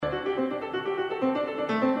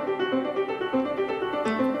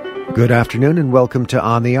Good afternoon and welcome to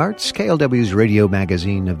On the Arts, KLW's radio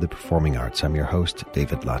magazine of the performing arts. I'm your host,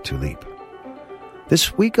 David Latulippe.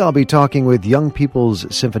 This week I'll be talking with Young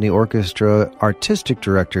People's Symphony Orchestra Artistic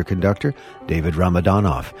Director-Conductor David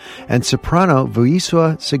Ramadanov and soprano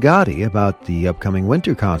Vuiswa Sagadi about the upcoming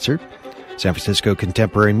winter concert, San Francisco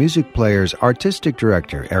Contemporary Music Players Artistic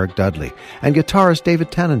Director Eric Dudley, and guitarist David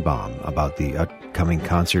Tannenbaum about the upcoming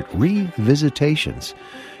concert Revisitations,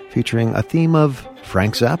 featuring a theme of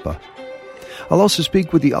Frank Zappa. I'll also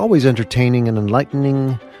speak with the always entertaining and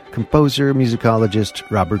enlightening composer, musicologist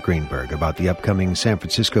Robert Greenberg about the upcoming San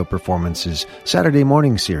Francisco Performances Saturday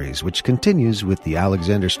Morning Series, which continues with the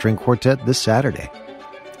Alexander String Quartet this Saturday.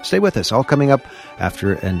 Stay with us, all coming up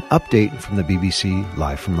after an update from the BBC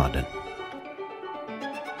live from London.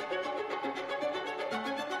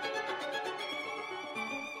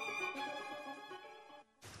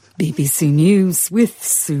 BBC News with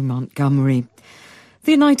Sue Montgomery.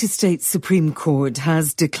 The United States Supreme Court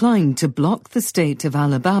has declined to block the state of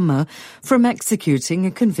Alabama from executing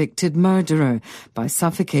a convicted murderer by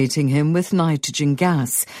suffocating him with nitrogen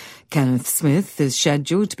gas. Kenneth Smith is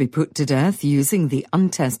scheduled to be put to death using the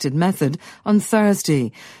untested method on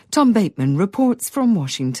Thursday. Tom Bateman reports from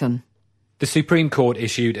Washington. The Supreme Court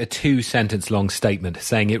issued a 2-sentence-long statement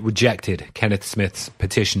saying it rejected Kenneth Smith's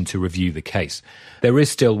petition to review the case. There is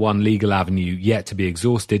still one legal avenue yet to be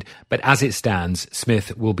exhausted, but as it stands,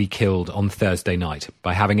 Smith will be killed on Thursday night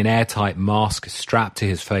by having an airtight mask strapped to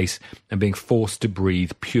his face and being forced to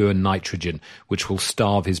breathe pure nitrogen, which will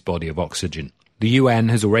starve his body of oxygen. The UN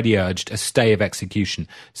has already urged a stay of execution,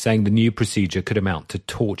 saying the new procedure could amount to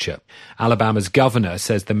torture. Alabama's governor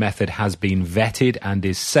says the method has been vetted and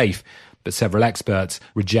is safe, but several experts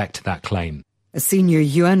reject that claim. A senior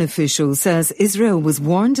UN official says Israel was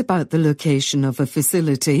warned about the location of a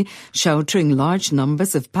facility sheltering large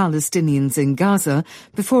numbers of Palestinians in Gaza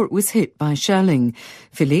before it was hit by shelling.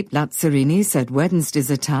 Philippe Lazzarini said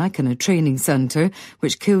Wednesday's attack in a training centre,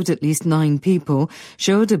 which killed at least 9 people,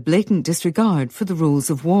 showed a blatant disregard for the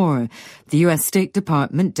rules of war. The US State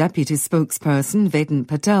Department deputy spokesperson Vedant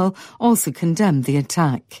Patel also condemned the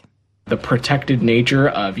attack. The protected nature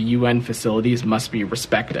of UN facilities must be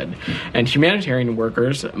respected, and humanitarian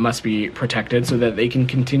workers must be protected so that they can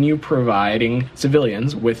continue providing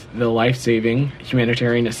civilians with the life-saving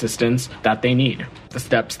humanitarian assistance that they need. The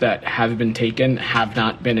steps that have been taken have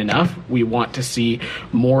not been enough. We want to see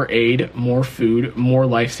more aid, more food, more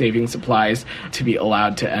life-saving supplies to be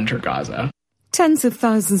allowed to enter Gaza. Tens of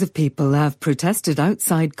thousands of people have protested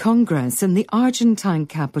outside Congress in the Argentine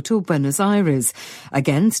capital, Buenos Aires,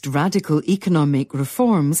 against radical economic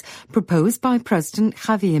reforms proposed by President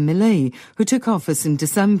Javier Milei, who took office in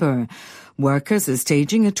December. Workers are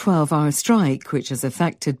staging a 12-hour strike, which has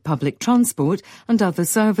affected public transport and other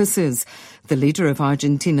services. The leader of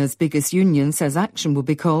Argentina's biggest union says action will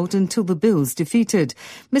be called until the bill's defeated.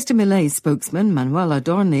 Mr. Milei's spokesman, Manuel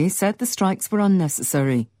Adorni, said the strikes were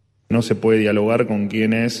unnecessary. We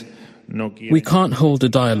can't hold a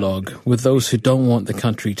dialogue with those who don't want the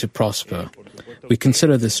country to prosper. We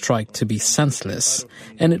consider this strike to be senseless,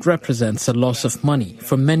 and it represents a loss of money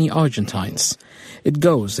for many Argentines. It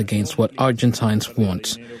goes against what Argentines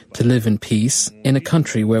want, to live in peace in a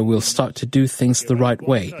country where we'll start to do things the right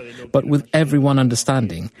way, but with everyone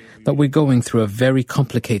understanding that we're going through a very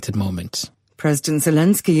complicated moment. President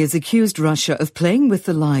Zelensky has accused Russia of playing with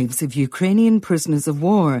the lives of Ukrainian prisoners of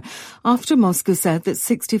war after Moscow said that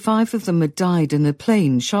 65 of them had died in a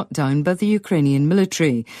plane shot down by the Ukrainian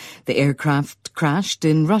military. The aircraft crashed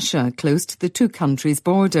in Russia, close to the two countries'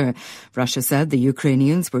 border. Russia said the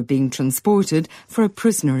Ukrainians were being transported for a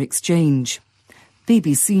prisoner exchange.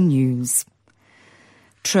 BBC News.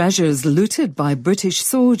 Treasures looted by British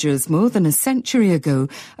soldiers more than a century ago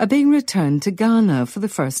are being returned to Ghana for the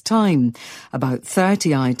first time. About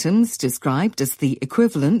 30 items, described as the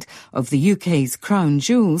equivalent of the UK's crown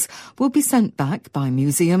jewels, will be sent back by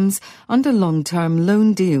museums under long-term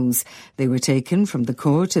loan deals. They were taken from the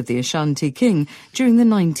court of the Ashanti king during the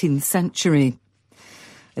 19th century.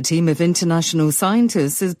 A team of international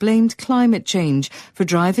scientists has blamed climate change for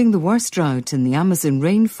driving the worst drought in the Amazon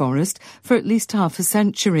rainforest for at least half a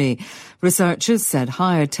century. Researchers said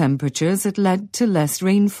higher temperatures had led to less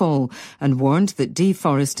rainfall and warned that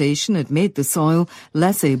deforestation had made the soil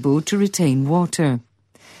less able to retain water.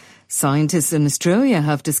 Scientists in Australia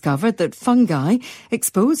have discovered that fungi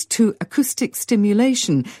exposed to acoustic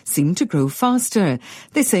stimulation seem to grow faster.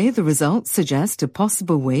 They say the results suggest a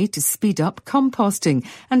possible way to speed up composting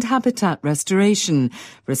and habitat restoration.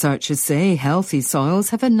 Researchers say healthy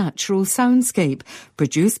soils have a natural soundscape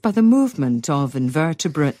produced by the movement of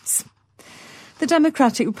invertebrates. The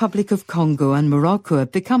Democratic Republic of Congo and Morocco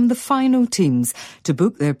have become the final teams to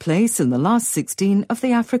book their place in the last 16 of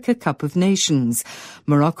the Africa Cup of Nations.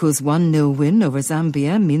 Morocco's 1-0 win over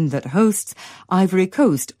Zambia mean that hosts Ivory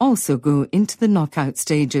Coast also go into the knockout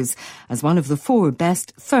stages as one of the 4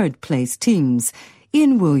 best third-place teams.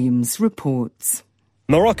 Ian Williams reports.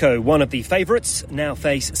 Morocco, one of the favourites, now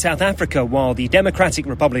face South Africa, while the Democratic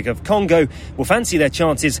Republic of Congo will fancy their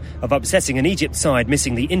chances of upsetting an Egypt side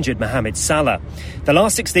missing the injured Mohamed Salah. The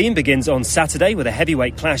last 16 begins on Saturday with a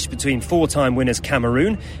heavyweight clash between 4-time winners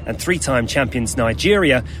Cameroon and 3-time champions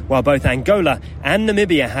Nigeria, while both Angola and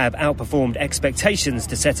Namibia have outperformed expectations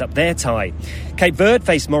to set up their tie. Cape Verde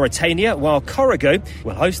face Mauritania, while Corrigo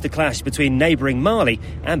will host the clash between neighbouring Mali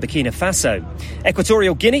and Burkina Faso.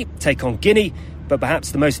 Equatorial Guinea take on Guinea, but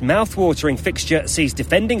perhaps the most mouth-watering fixture sees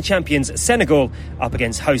defending champions Senegal up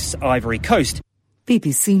against hosts Ivory Coast.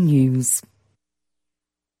 BBC News.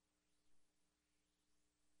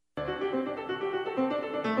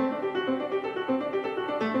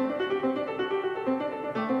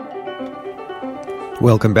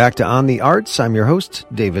 Welcome back to On the Arts. I'm your host,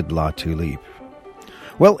 David Latulippe.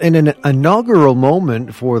 Well, in an inaugural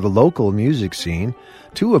moment for the local music scene,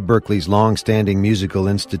 2 of Berkeley's long-standing musical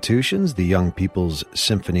institutions, the Young People's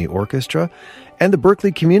Symphony Orchestra and the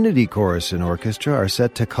Berkeley Community Chorus and Orchestra, are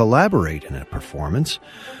set to collaborate in a performance.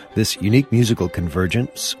 This unique musical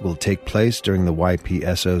convergence will take place during the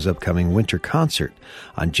YPSO's upcoming winter concert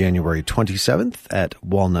on January 27th at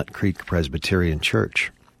Walnut Creek Presbyterian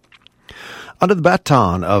Church. Under the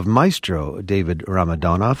baton of Maestro David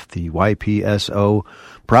Ramadanov, the YPSO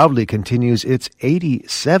proudly continues its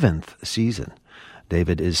 87th season.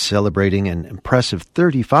 David is celebrating an impressive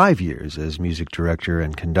 35 years as music director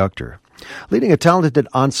and conductor, leading a talented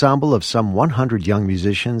ensemble of some 100 young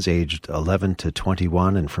musicians aged 11 to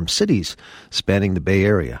 21 and from cities spanning the Bay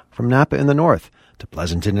Area, from Napa in the north to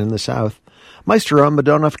Pleasanton in the south. Maestro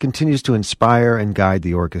Ramadanov continues to inspire and guide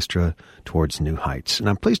the orchestra towards new heights. And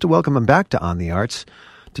I'm pleased to welcome him back to On the Arts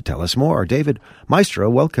to tell us more. David, Maestro,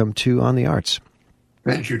 welcome to On the Arts.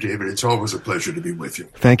 Thank you, David. It's always a pleasure to be with you.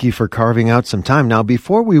 Thank you for carving out some time. Now,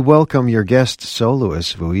 before we welcome your guest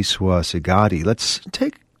soloist, Vuiswa Sigadi, let's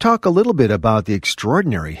talk a little bit about the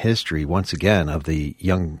extraordinary history, once again, of the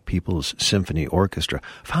Young People's Symphony Orchestra,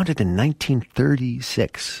 founded in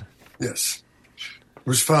 1936. Yes. It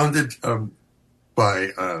was founded by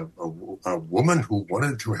a woman who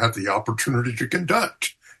wanted to have the opportunity to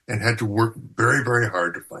conduct and had to work very, very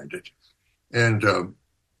hard to find it. And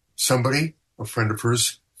a friend of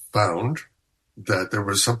hers, found that there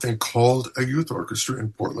was something called a youth orchestra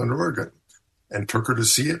in Portland, Oregon, and took her to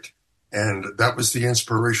see it. And that was the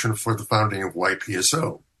inspiration for the founding of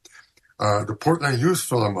YPSO. The Portland Youth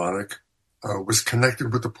Philharmonic was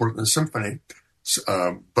connected with the Portland Symphony,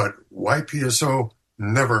 but YPSO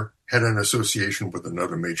never had an association with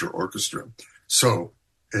another major orchestra. So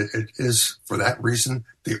it is, for that reason,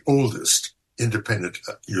 the oldest independent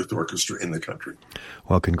youth orchestra in the country.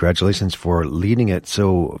 Well, congratulations for leading it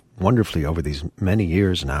so wonderfully over these many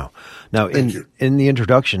years now. Now, in the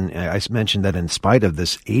introduction, I mentioned that in spite of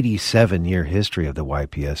this 87-year history of the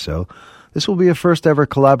YPSO, this will be a first-ever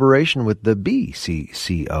collaboration with the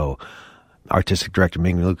BCCO. Artistic Director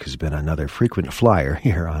Ming Luke has been another frequent flyer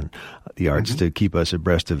here on the Arts to keep us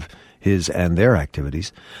abreast of his and their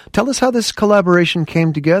activities. Tell us how this collaboration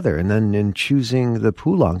came together, and then in choosing the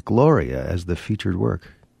Poulenc Gloria as the featured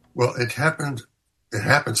work. Well, it happens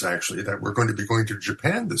actually that we're going to be going to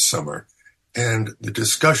Japan this summer, and the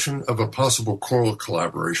discussion of a possible choral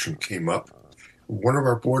collaboration came up. One of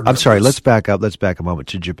our board members... I'm sorry, let's back up a moment.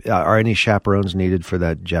 To Japan. Are any chaperones needed for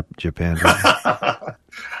that Japan?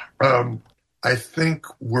 I think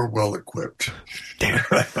we're well equipped. Damn.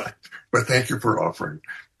 But thank you for offering.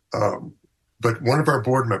 But one of our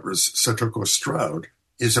board members, Satoko Stroud,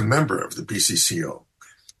 is a member of the BCCO.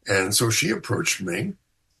 And so she approached me,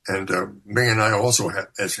 and Ming and I also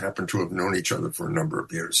happen to have known each other for a number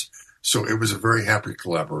of years. So it was a very happy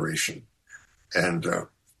collaboration. And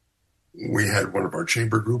we had one of our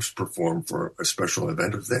chamber groups perform for a special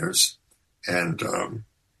event of theirs. And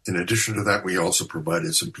in addition to that, we also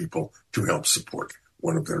provided some people to help support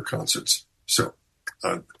one of their concerts. So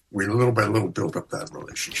we little by little built up that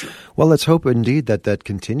relationship. Well, let's hope indeed that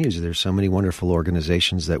continues. There's so many wonderful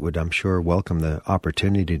organizations that would, I'm sure, welcome the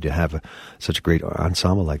opportunity to have such a great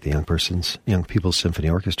ensemble like the Young People's Symphony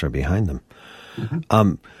Orchestra behind them.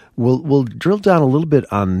 Mm-hmm. We'll drill down a little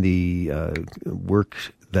bit on the work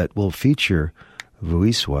that will feature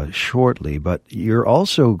Vuiswa shortly, but you're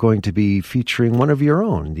also going to be featuring one of your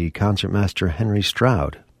own, the concertmaster Henry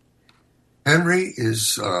Stroud. Henry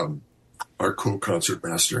is our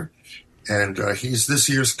co-concertmaster. And he's this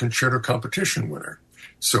year's concerto competition winner.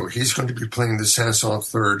 So he's going to be playing the Saint-Saëns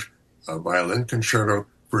Third Violin Concerto,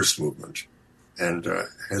 first movement, and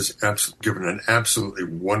has given an absolutely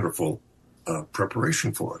wonderful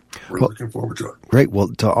preparation for it. We're looking forward to it. Great. Well,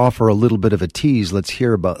 to offer a little bit of a tease, let's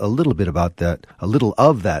hear a little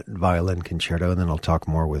of that violin concerto, and then I'll talk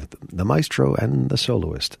more with the maestro and the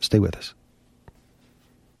soloist. Stay with us.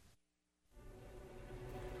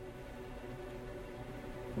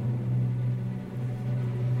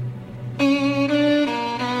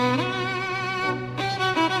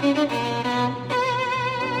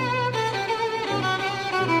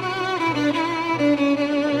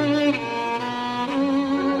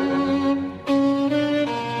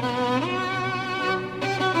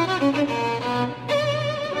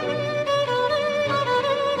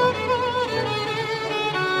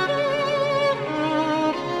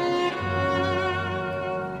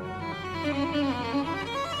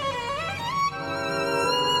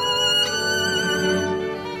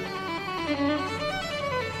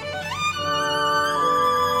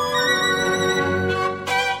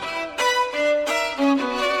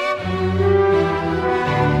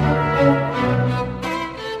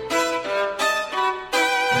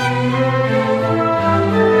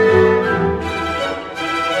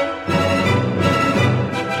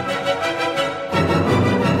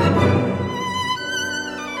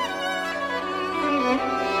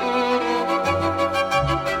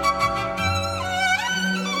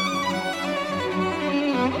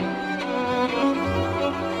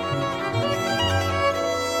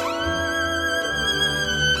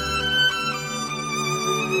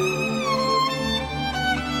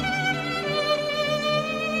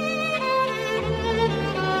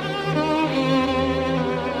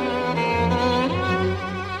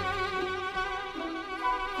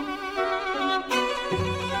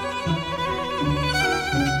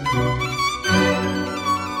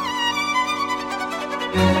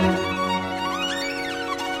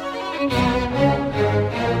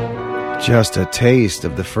 Just a taste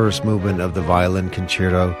of the first movement of the Violin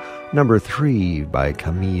Concerto, number 3 by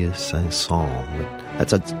Camille Saint-Saëns.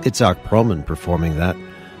 It's Itzhak Perlman performing that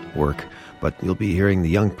work, but you'll be hearing the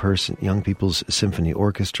Young People's Symphony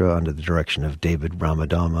Orchestra under the direction of David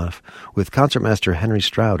Ramadanov, with concertmaster Henry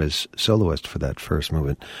Stroud as soloist for that first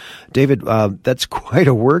movement. David, that's quite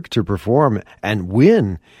a work to perform and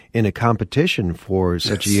win in a competition for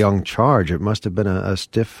such a young charge. It must have been a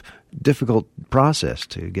difficult process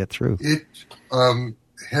to get through.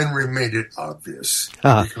 Henry made it obvious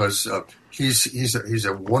because he's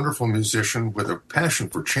a wonderful musician with a passion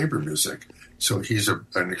for chamber music. So he's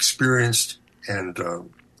an experienced and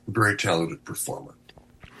very talented performer.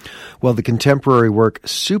 Well, the contemporary work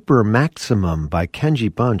Super Maximum by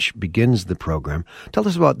Kenji Bunch begins the program. Tell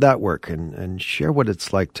us about that work and share what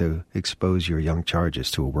it's like to expose your young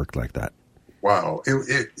charges to a work like that. Wow.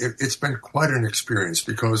 It's been quite an experience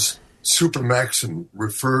because Super Maximum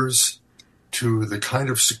refers to the kind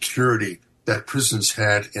of security that prisons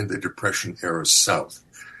had in the Depression-era South.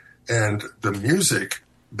 And the music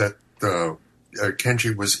that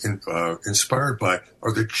Kenji was inspired by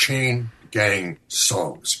are the chain gang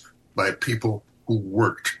songs by people who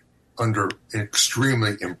worked under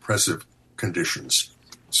extremely impressive conditions.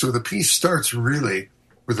 So the piece starts really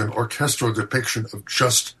with an orchestral depiction of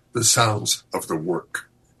just the sounds of the work,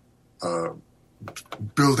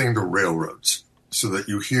 building the railroads, so that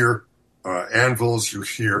you hear anvils, you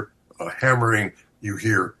hear hammering, you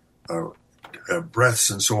hear breaths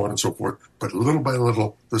and so on and so forth. But little by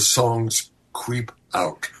little, the songs creep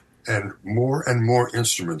out and more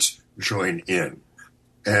instruments join in.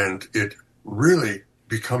 And it really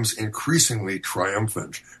becomes increasingly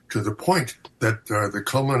triumphant to the point that the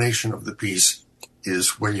culmination of the piece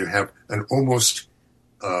is when you have an almost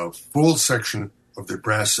full section of the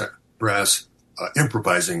brass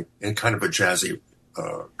improvising in kind of a jazzy,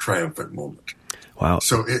 triumphant moment. Wow.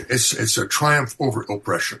 So it's a triumph over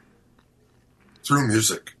oppression through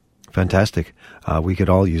music. Fantastic. We could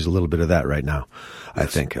all use a little bit of that right now, yes. I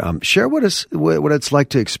think. Share what it's like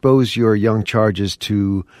to expose your young charges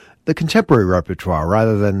to the contemporary repertoire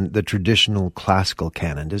rather than the traditional classical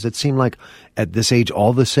canon. Does it seem like at this age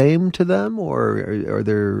all the same to them, or are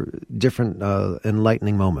there different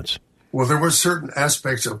enlightening moments? Well, there were certain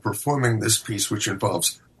aspects of performing this piece which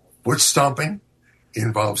involves foot stomping,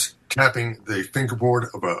 involves tapping the fingerboard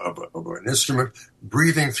of an instrument,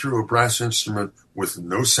 breathing through a brass instrument with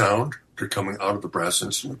no sound coming out of the brass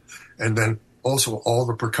instrument, and then also all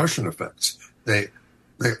the percussion effects. They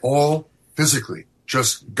all physically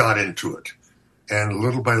just got into it, and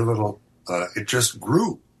little by little, it just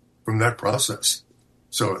grew from that process.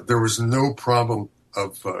 So there was no problem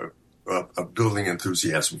of building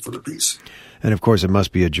enthusiasm for the piece. And of course, it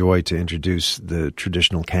must be a joy to introduce the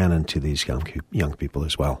traditional canon to these young people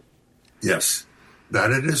as well. Yes,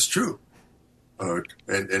 that it is true.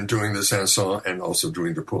 And doing the Sanson and also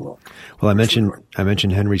doing the Poulenc. Well, I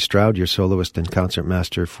mentioned Henry Stroud, your soloist and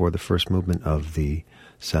concertmaster for the first movement of the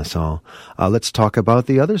Sanson. Let's talk about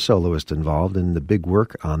the other soloist involved in the big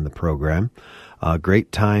work on the program.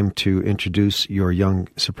 Great time to introduce your young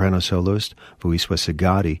soprano soloist, Vuiswa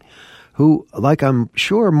Sagadi, who, like I'm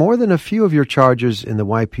sure more than a few of your chargers in the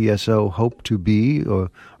YPSO hope to be, or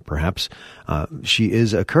perhaps she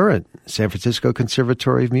is a current San Francisco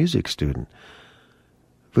Conservatory of Music student.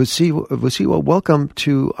 Vuiswa, welcome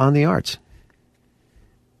to On the Arts.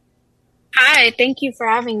 Hi, thank you for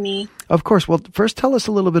having me. Of course. Well, first tell us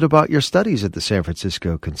a little bit about your studies at the San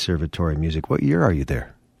Francisco Conservatory of Music. What year are you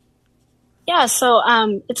there? Yeah, so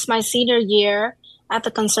it's my senior year at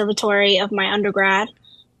the conservatory of my undergrad.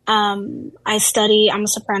 I'm a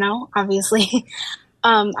soprano, obviously.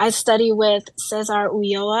 I study with Cesar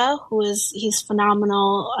Ulloa, he's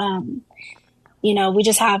phenomenal. We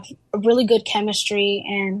just have a really good chemistry.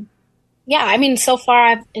 And yeah, I mean, so far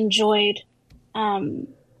I've enjoyed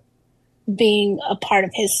being a part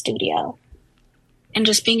of his studio and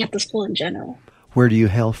just being at the school in general. Where do you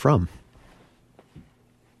hail from?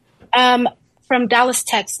 From Dallas,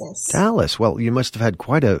 Texas. Dallas. Well, you must have had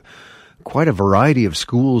quite a variety of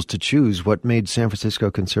schools to choose. What made San Francisco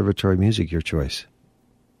Conservatory of Music your choice?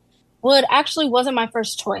 Well, it actually wasn't my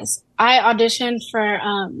first choice. I auditioned for,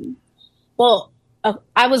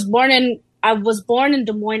 I was born in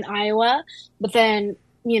Des Moines, Iowa, but then,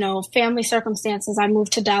 family circumstances, I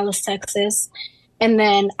moved to Dallas, Texas. And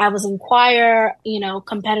then I was in choir,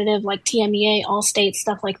 competitive like TMEA, All-State,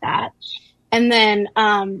 stuff like that. And then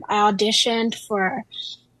I auditioned for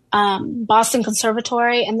Boston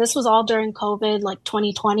Conservatory, and this was all during COVID, like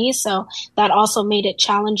 2020. So that also made it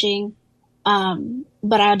challenging.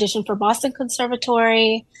 But I auditioned for Boston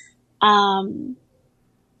Conservatory. What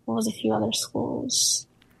was a few other schools?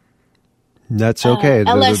 That's okay.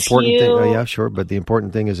 The important thing, LSU. Sure. But the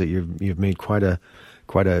important thing is that you've made quite a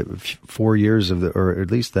 4 years or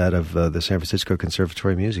at least that of the San Francisco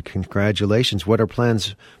Conservatory of Music. Congratulations. What are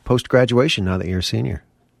plans post-graduation now that you're a senior?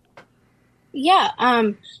 Yeah.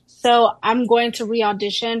 So I'm going to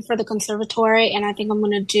re-audition for the conservatory, and I think I'm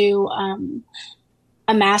going to do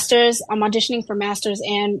a master's. I'm auditioning for master's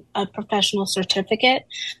and a professional certificate,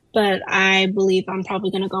 but I believe I'm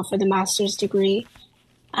probably going to go for the master's degree,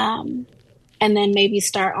 and then maybe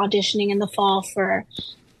start auditioning in the fall for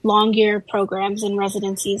long year programs and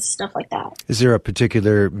residencies, stuff like that. Is there a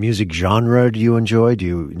particular music genre do you enjoy? Do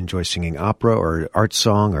you enjoy singing opera or art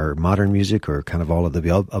song or modern music or kind of all of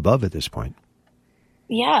the above at this point?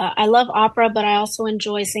 Yeah, I love opera, but I also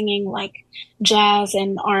enjoy singing like jazz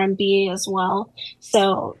and R&B as well.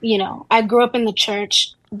 So, I grew up in the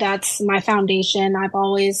church. That's my foundation. I've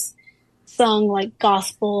always sung like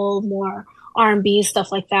gospel, more R&B,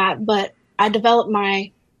 stuff like that. But I developed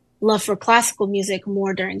my love for classical music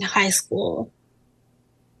more during high school.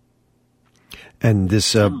 And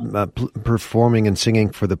this performing and singing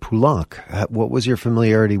for the Poulenc, what was your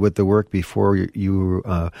familiarity with the work before you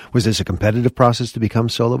was this a competitive process to become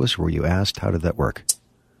soloist? Were you asked? How did that work?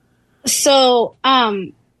 So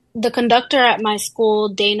the conductor at my school,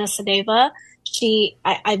 Dana Sadeva,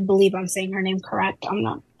 I believe I'm saying her name correct.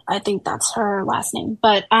 I think that's her last name.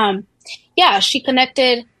 But she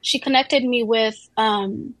connected me with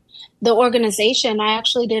the organization. I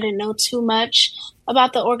actually didn't know too much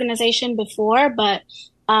about the organization before, but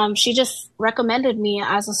she just recommended me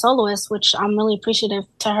as a soloist, which I'm really appreciative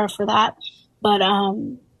to her for that. But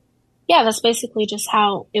that's basically just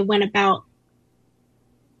how it went about.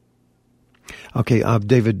 Okay,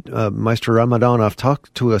 David, Maestro Ramadanov,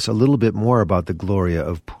 talk to us a little bit more about the Gloria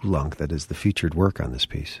of Poulenc, that is the featured work on this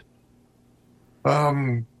piece.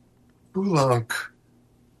 Poulenc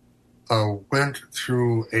went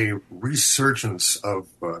through a resurgence of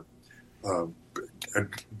a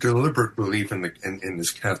deliberate belief in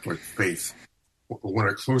his Catholic faith when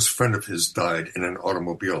a close friend of his died in an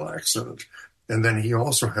automobile accident. And then he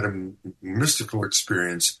also had a mystical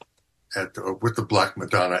experience with the Black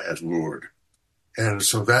Madonna at Lourdes. And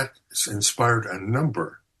so that inspired a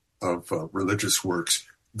number of religious works.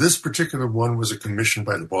 This particular one was a commission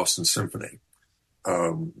by the Boston Symphony.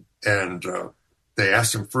 They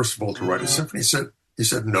asked him, first of all, to write a symphony. He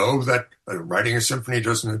said, no, that writing a symphony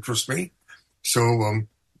doesn't interest me. So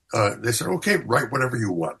they said, okay, write whatever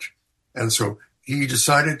you want. And so he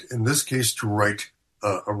decided, in this case, to write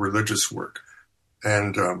a religious work.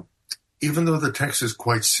 And even though the text is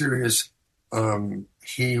quite serious,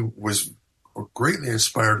 he was greatly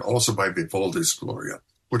inspired also by Vivaldi's Gloria,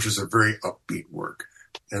 which is a very upbeat work.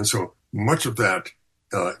 And so much of that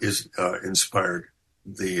is inspired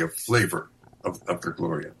the flavor of the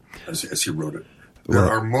Gloria as he wrote it. There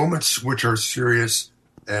are moments which are serious,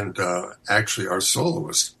 and actually our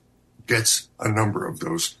soloist gets a number of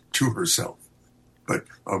those to herself. But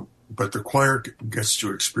the choir gets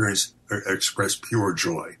to express pure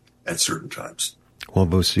joy at certain times. Well,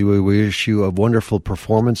 Vosiwa, we wish you a wonderful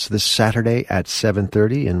performance this Saturday at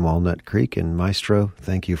 7:30 in Walnut Creek. And Maestro,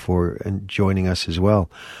 thank you for joining us as well.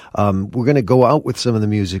 We're going to go out with some of the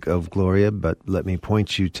music of Gloria, but let me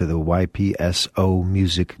point you to the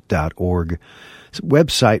ypsomusic.org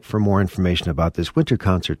website for more information about this Winter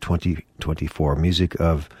Concert 2024. Music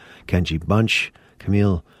of Kenji Bunch,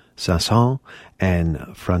 Camille Sasson,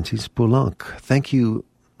 and Francis Poulenc. Thank you,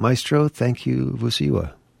 Maestro. Thank you,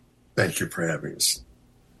 Vosiwa. Thank you for having us.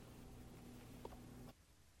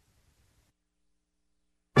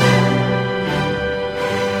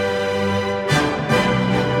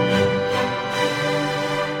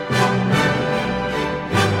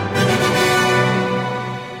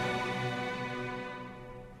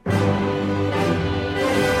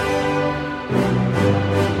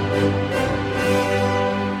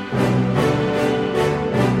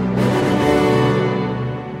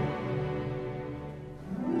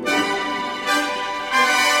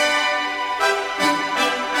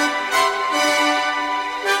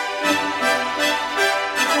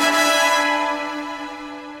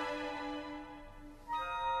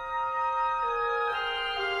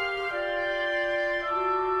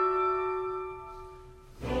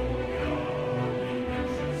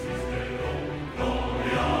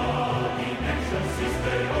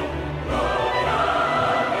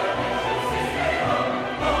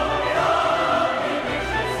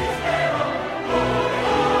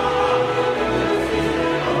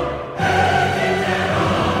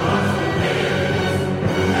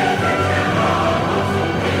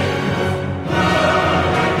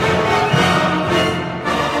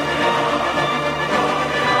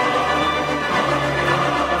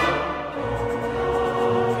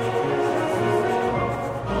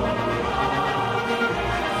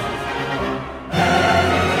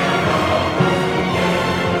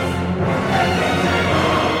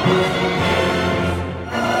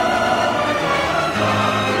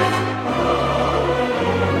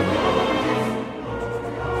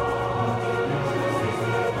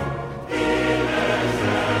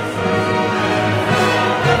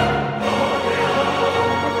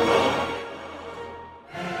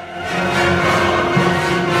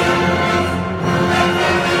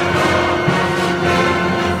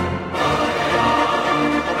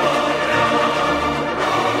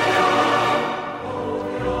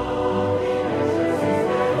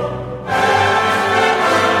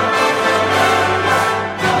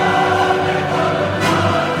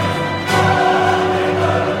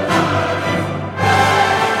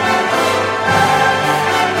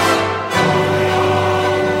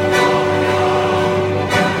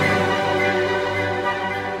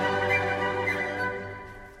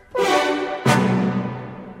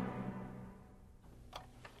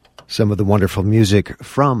 Some of the wonderful music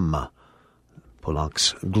from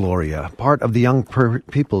Poulenc's Gloria, part of the Young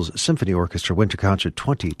People's Symphony Orchestra Winter Concert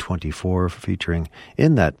 2024, featuring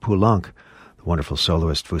in that Poulenc the wonderful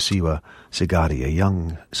soloist Vosiwa Sigati, a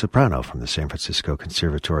young soprano from the San Francisco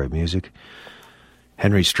Conservatory of Music.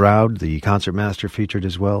 Henry Stroud, the concertmaster, featured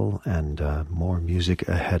as well, and more music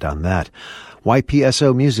ahead on that.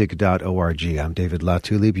 ypsomusic.org. I'm David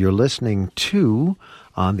Latulippe. You're listening to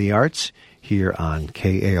On the Arts here on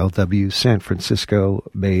KALW San Francisco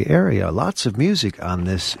Bay Area. Lots of music on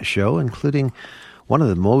this show, including one of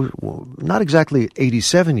the most, not exactly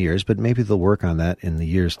 87 years, but maybe they'll work on that in the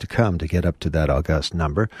years to come to get up to that august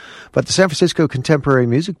number. But the San Francisco Contemporary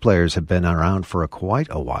Music Players have been around for quite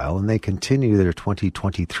a while, and they continue their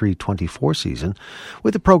 2023-24 season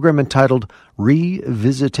with a program entitled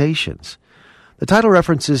Revisitations. The title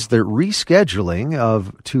references the rescheduling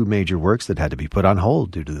of two major works that had to be put on hold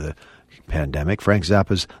due to the pandemic, Frank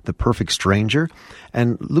Zappa's The Perfect Stranger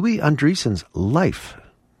and Louis Andriesen's Life,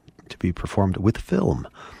 to be performed with film.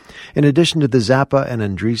 In addition to the Zappa and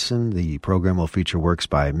Andriesen, the program will feature works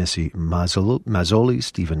by Missy Mazzoli,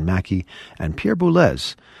 Stephen Mackey, and Pierre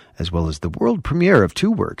Boulez, as well as the world premiere of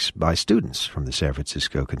two works by students from the San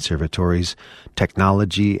Francisco Conservatory's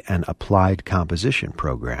Technology and Applied Composition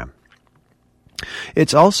program.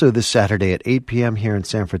 It's also this Saturday at 8 p.m. here in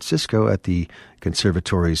San Francisco at the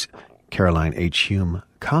Conservatory's Caroline H. Hume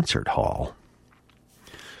Concert Hall.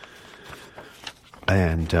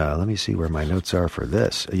 And let me see where my notes are for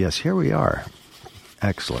this. Yes, here we are.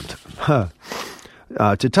 Excellent.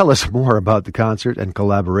 To tell us more about the concert and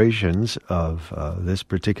collaborations of this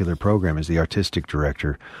particular program is the artistic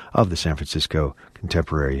director of the San Francisco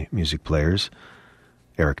Contemporary Music Players,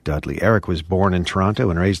 Eric Dudley. Eric was born in Toronto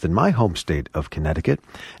and raised in my home state of Connecticut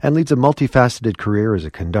and leads a multifaceted career as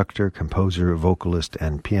a conductor, composer, vocalist,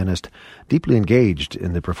 and pianist, deeply engaged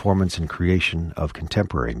in the performance and creation of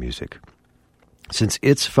contemporary music. Since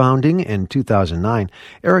its founding in 2009,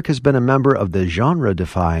 Eric has been a member of the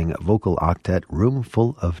genre-defying vocal octet Room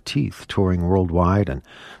Full of Teeth, touring worldwide and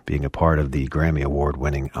being a part of the Grammy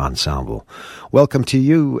Award-winning ensemble. Welcome to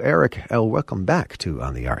you, Eric. Welcome back to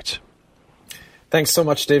On the Arts. Thanks so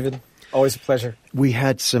much, David. Always a pleasure. We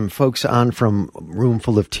had some folks on from Room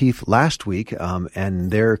Full of Teeth last week,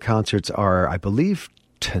 and their concerts are, I believe,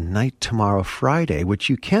 tonight, tomorrow, Friday, which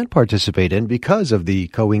you can't participate in because of the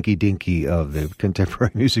coinky-dinky of the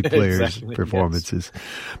Contemporary Music Players performances. Yes.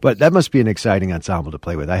 But that must be an exciting ensemble to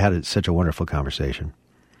play with. I had such a wonderful conversation.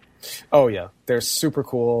 Oh, yeah. They're super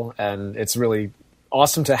cool, and it's really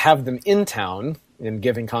awesome to have them in town and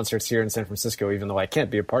giving concerts here in San Francisco, even though I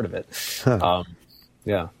can't be a part of it.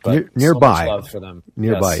 Yeah, but nearby. So much love for them.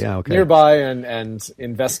 Nearby, yes. Yeah, okay. Nearby and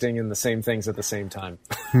investing in the same things at the same time.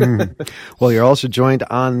 Well, you're also joined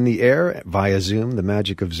on the air via Zoom, the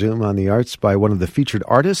magic of Zoom on the Arts, by one of the featured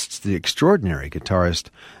artists, the extraordinary guitarist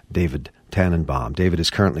David Tannenbaum. David is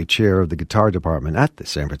currently chair of the guitar department at the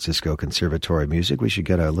San Francisco Conservatory of Music. We should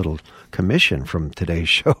get a little commission from today's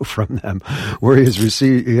show from them, where he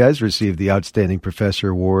has received the Outstanding Professor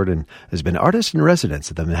Award and has been artist in residence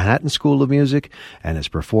at the Manhattan School of Music and has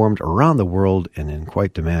performed around the world and in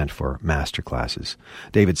quite demand for master classes.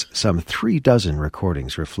 David's some 36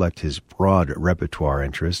 recordings reflect his broad repertoire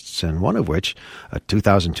interests, and one of which, a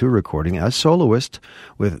 2002 recording as soloist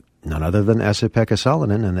with none other than Esa-Pekka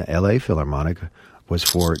Salonen and the L.A. Philharmonic, was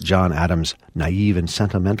for John Adams' Naive and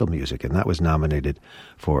Sentimental Music, and that was nominated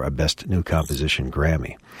for a Best New Composition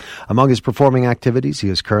Grammy. Among his performing activities, he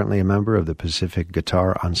is currently a member of the Pacific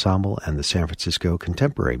Guitar Ensemble and the San Francisco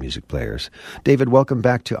Contemporary Music Players. David, welcome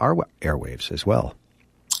back to our airwaves as well.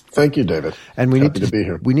 Thank you, David. And we Happy to be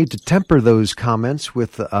here. We need to temper those comments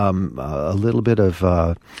with a little bit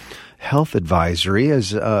of health advisory.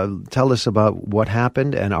 Tell us about what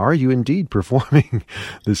happened, and are you indeed performing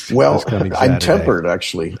this coming Saturday? I'm tempered,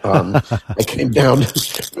 actually. I came down,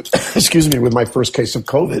 with my first case of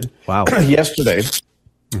COVID yesterday.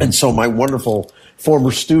 And so my wonderful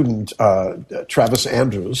former student, Travis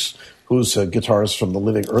Andrews, who's a guitarist from the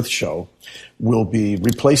Living Earth show, will be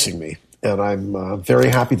replacing me. And I'm very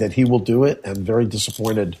happy that he will do it, and very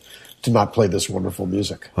disappointed to not play this wonderful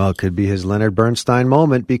music. Well, it could be his Leonard Bernstein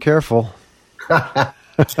moment. Be careful.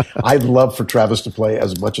 I'd love for Travis to play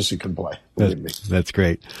as much as he can play. Believe me. That's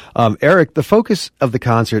great. Eric, the focus of the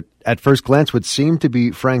concert at first glance would seem to be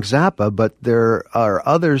Frank Zappa, but there are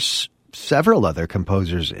several other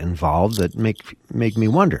composers involved that make me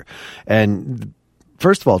wonder. And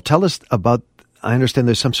first of all, tell us about, I understand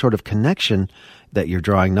there's some sort of connection that you're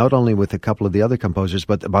drawing not only with a couple of the other composers,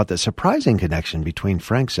 but about the surprising connection between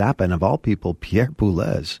Frank Zappa and, of all people, Pierre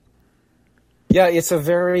Boulez. Yeah, it's a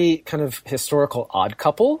very kind of historical odd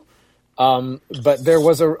couple, but there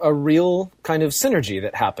was a real kind of synergy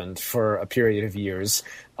that happened for a period of years,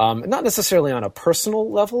 not necessarily on a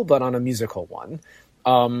personal level, but on a musical one.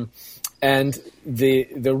 And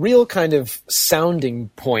the real kind of sounding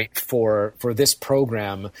point for this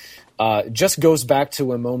program just goes back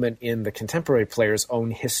to a moment in the Contemporary Players' own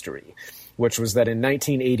history, which was that in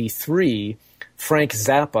 1983, Frank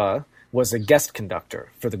Zappa was a guest conductor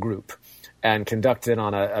for the group and conducted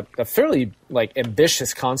on a fairly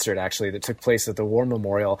ambitious concert, actually, that took place at the War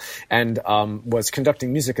Memorial, and was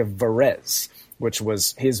conducting music of Varese, which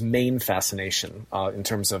was his main fascination in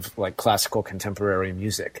terms of classical contemporary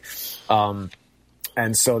music.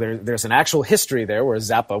 And so there's an actual history there where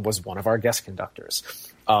Zappa was one of our guest conductors.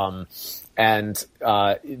 And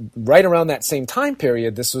right around that same time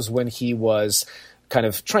period, this was when he was kind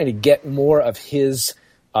of trying to get more of his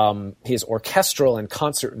orchestral and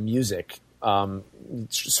concert music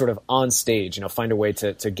sort of on stage, find a way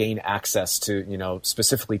to gain access to,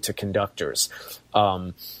 specifically to conductors.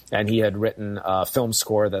 And he had written a film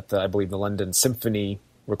score that I believe the London Symphony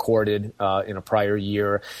recorded in a prior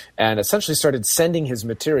year, and essentially started sending his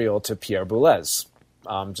material to Pierre Boulez,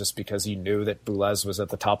 just because he knew that Boulez was at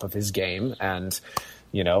the top of his game and,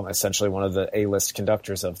 essentially one of the A-list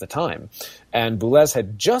conductors of the time. And Boulez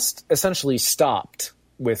had just essentially stopped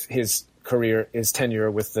with his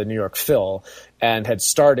tenure with the New York Phil, and had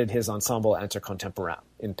started his ensemble Intercontemporain,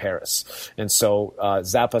 in Paris. And so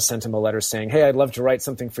Zappa sent him a letter saying, hey, I'd love to write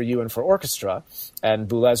something for you and for orchestra. And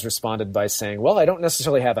Boulez responded by saying, well, I don't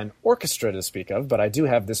necessarily have an orchestra to speak of, but I do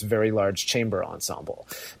have this very large chamber ensemble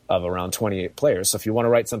of around 28 players. So if you want to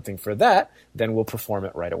write something for that, then we'll perform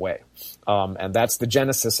it right away. And that's the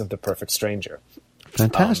genesis of The Perfect Stranger.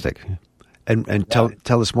 Fantastic. And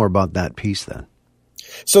tell us more about that piece then.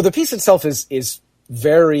 So the piece itself is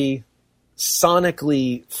very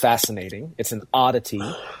sonically fascinating. It's an oddity.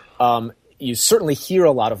 You certainly hear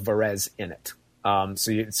a lot of Varese in it.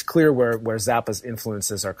 So it's clear where Zappa's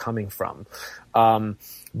influences are coming from.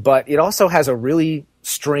 But it also has a really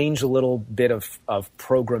strange little bit of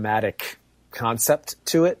programmatic concept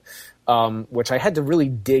to it, which I had to really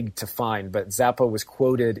dig to find. But Zappa was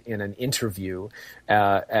quoted in an interview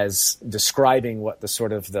as describing what the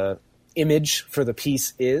sort of the image for the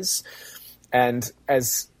piece is. And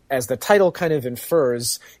as the title kind of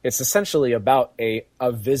infers, it's essentially about a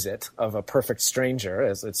visit of a perfect stranger,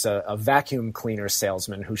 as it's a vacuum cleaner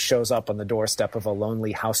salesman who shows up on the doorstep of a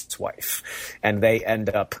lonely housewife, and they end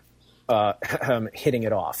up hitting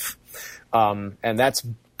it off. And that's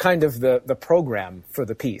kind of the program for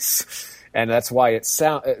the piece. And that's why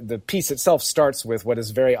the piece itself starts with what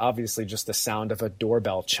is very obviously just the sound of a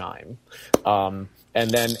doorbell chime. And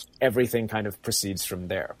then everything kind of proceeds from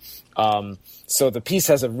there. So the piece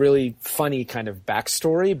has a really funny kind of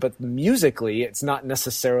backstory, but musically it's not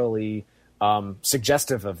necessarily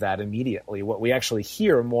suggestive of that immediately. What we actually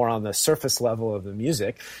hear more on the surface level of the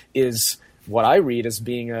music is what I read as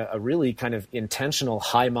being a really kind of intentional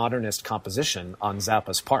high modernist composition on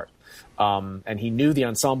Zappa's part. And he knew the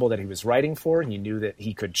ensemble that he was writing for. He knew that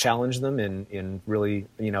he could challenge them in really,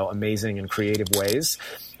 amazing and creative ways.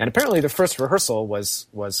 And apparently the first rehearsal was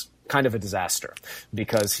kind of a disaster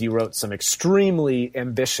because he wrote some extremely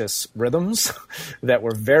ambitious rhythms that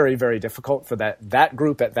were very, very difficult for that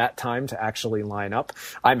group at that time to actually line up.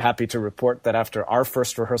 I'm happy to report that after our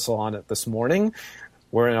first rehearsal on it this morning,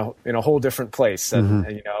 we're in a whole different place.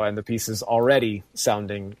 And the piece is already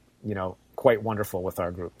sounding, quite wonderful with our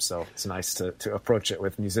group. So it's nice to approach it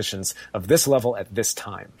with musicians of this level at this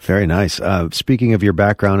time. Very nice. Speaking of your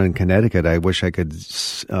background in Connecticut, I wish I could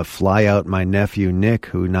fly out my nephew, Nick,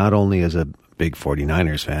 who not only is a big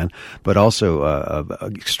 49ers fan, but also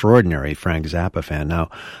an extraordinary Frank Zappa fan. Now,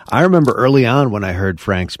 I remember early on when I heard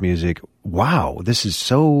Frank's music, wow, this is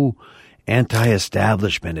so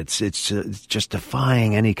anti-establishment. It's just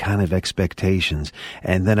defying any kind of expectations.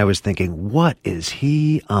 And then I was thinking, what is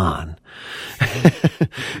he on?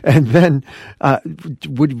 And then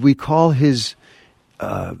would we call his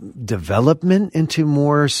development into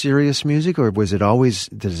more serious music, or does it always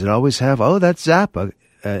have, that's Zappa,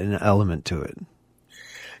 an element to it?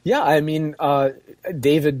 Yeah, I mean,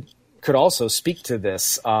 David could also speak to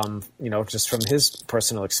this, just from his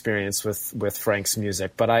personal experience with Frank's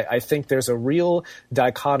music. But I think there's a real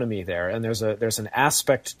dichotomy there, and there's an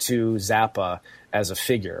aspect to Zappa as a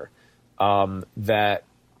figure that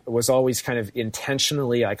was always kind of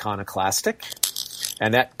intentionally iconoclastic,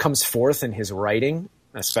 and that comes forth in his writing,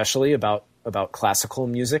 especially about classical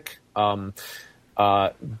music.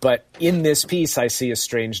 But in this piece, I see a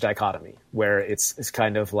strange dichotomy where it's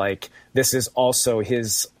kind of like this is also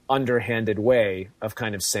his underhanded way of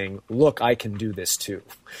kind of saying, look, I can do this too.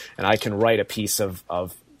 And I can write a piece of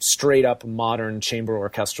straight up modern chamber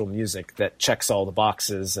orchestral music that checks all the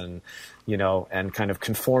boxes and kind of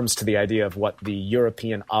conforms to the idea of what the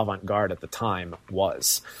European avant-garde at the time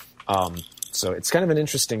was. So it's kind of an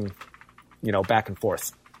interesting, back and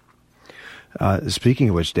forth. Speaking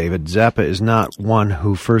of which, David, Zappa is not one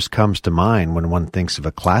who first comes to mind when one thinks of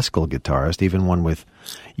a classical guitarist, even one with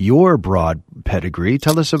your broad pedigree.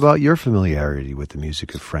 Tell us about your familiarity with the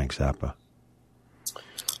music of Frank Zappa.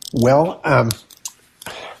 Well,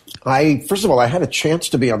 first of all, I had a chance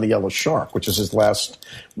to be on the Yellow Shark, which is his last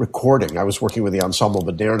recording. I was working with the Ensemble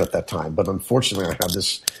Moderne at that time, but unfortunately I had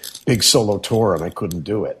this big solo tour and I couldn't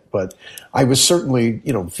do it. But I was certainly,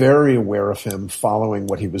 very aware of him, following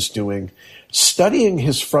what he was doing, studying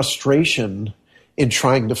his frustration in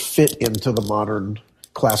trying to fit into the modern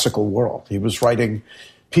classical world. He was writing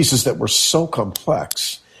pieces that were so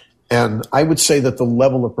complex. And I would say that the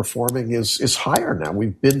level of performing is higher now.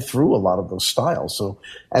 We've been through a lot of those styles. So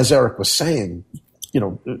as Eric was saying,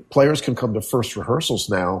 players can come to first rehearsals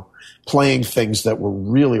now playing things that were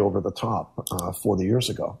really over the top 40 years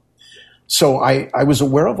ago. So I was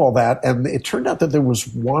aware of all that. And it turned out that there was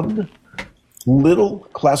one little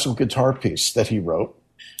classical guitar piece that he wrote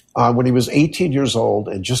when he was 18 years old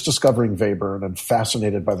and just discovering Webern and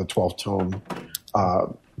fascinated by the 12-tone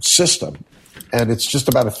system. And it's just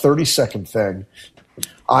about a 30-second thing.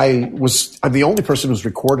 I'm the only person who's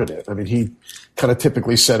recorded it. I mean, he kind of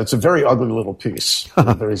typically said it's a very ugly little piece,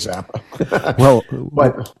 very Zappa. Well,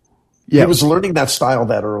 but he was learning that style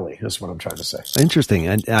that early, is what I'm trying to say. Interesting.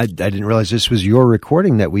 And I didn't realize this was your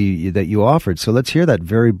recording that you offered. So let's hear that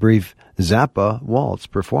very brief Zappa waltz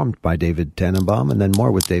performed by David Tannenbaum, and then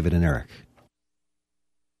more with David and Eric.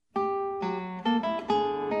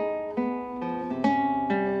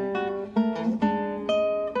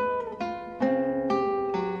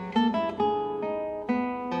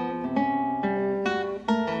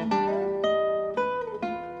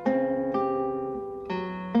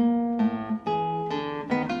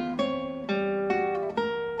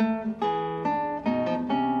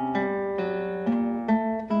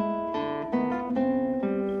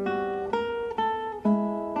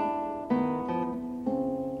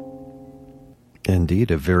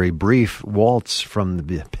 Indeed, a very brief waltz from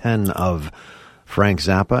the pen of Frank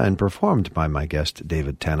Zappa and performed by my guest,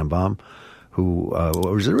 David Tannenbaum, who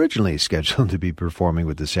was originally scheduled to be performing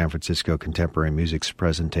with the San Francisco Contemporary Music's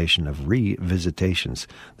presentation of Revisitations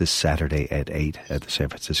this Saturday at 8 at the San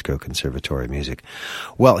Francisco Conservatory of Music.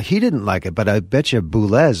 Well, he didn't like it, but I bet you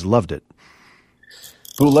Boulez loved it.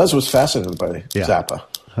 Boulez was fascinated by Zappa.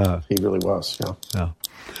 He really was, yeah.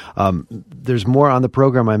 There's more on the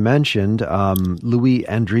program I mentioned. Louis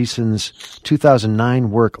Andriesen's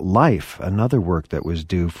 2009 work, Life, another work that was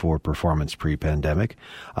due for performance pre-pandemic.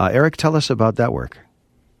 Eric, tell us about that work.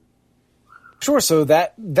 Sure. So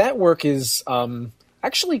that work is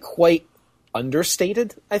actually quite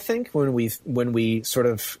understated, I think, when we sort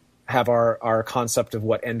of have our concept of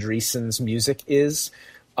what Andriesen's music is.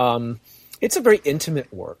 It's a very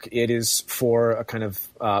intimate work. It is for a kind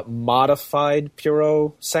of modified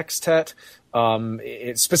Pierrot sextet.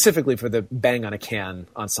 It's specifically for the Bang on a Can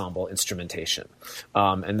ensemble instrumentation.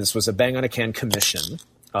 And this was a Bang on a Can commission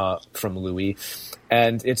from Louis.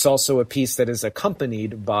 And it's also a piece that is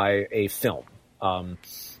accompanied by a film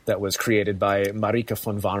that was created by Marika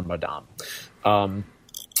von Warmerdam.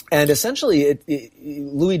 And essentially,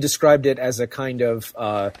 Louis described it as a kind of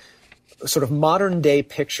sort of modern day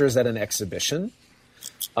pictures at an exhibition,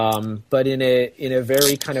 but in a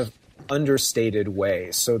very kind of understated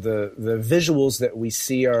way. So the visuals that we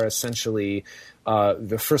see are essentially,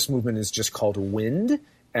 the first movement is just called Wind,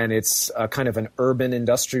 and it's kind of an urban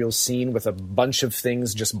industrial scene with a bunch of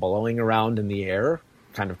things just blowing around in the air,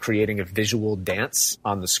 kind of creating a visual dance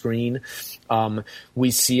on the screen.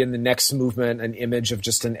 We see in the next movement an image of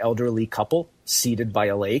just an elderly couple seated by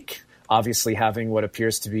a lake, obviously having what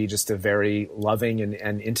appears to be just a very loving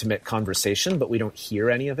and intimate conversation, but we don't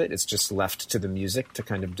hear any of it. It's just left to the music to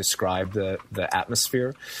kind of describe the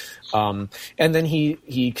atmosphere. And then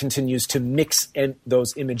he continues to mix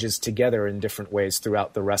those images together in different ways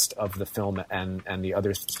throughout the rest of the film and the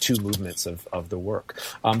other two movements of the work.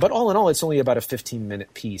 But all in all, it's only about a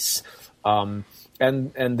 15-minute piece. And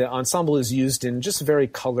the ensemble is used in just very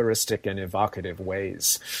coloristic and evocative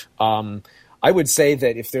ways. I would say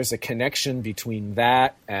that if there's a connection between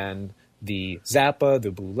that and the Zappa,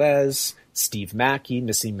 the Boulez, Steve Mackey,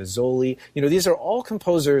 Missy Mazzoli, these are all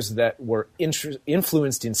composers that were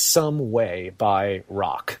influenced in some way by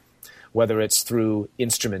rock, whether it's through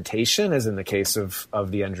instrumentation, as in the case of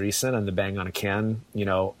the Andriesen and the Bang on a Can,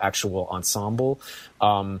 actual ensemble,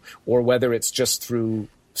 or whether it's just through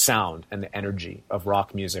sound and the energy of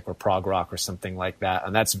rock music or prog rock or something like that.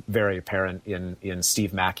 And that's very apparent in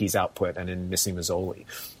Steve Mackey's output and in Missy Mazzoli.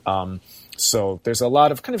 So there's a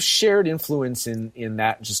lot of kind of shared influence in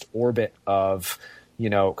that just orbit of,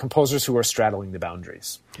 composers who are straddling the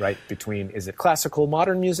boundaries, right? Between, is it classical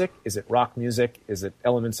modern music? Is it rock music? Is it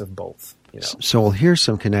elements of both? So we'll hear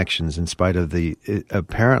some connections in spite of the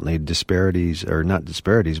apparently disparities, or not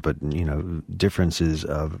disparities, but differences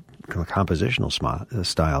of compositional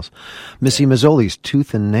styles. Missy Mazzoli's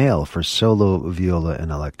Tooth and Nail for solo viola and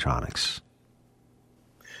electronics.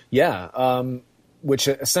 Yeah, which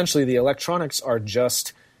essentially the electronics are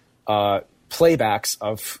just playbacks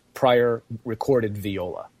of prior recorded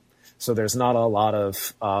viola. So there's not a lot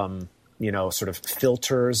of sort of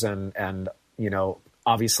filters and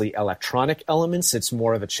obviously electronic elements. It's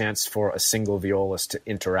more of a chance for a single violist to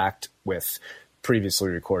interact with previously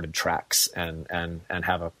recorded tracks and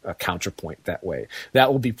have a counterpoint that way.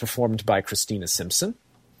 That will be performed by Christina Simpson,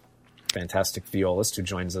 fantastic violist who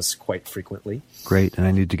joins us quite frequently. Great. And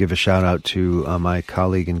I need to give a shout out to my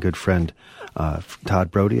colleague and good friend, Todd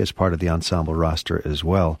Brody, as part of the ensemble roster as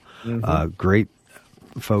well. Mm-hmm. Great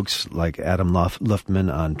folks like Adam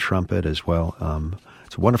Luftman on trumpet as well.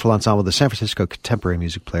 It's a wonderful ensemble. The San Francisco Contemporary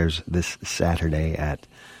Music Players this Saturday at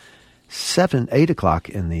 8 o'clock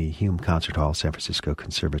in the Hume Concert Hall, San Francisco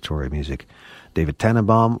Conservatory of Music. David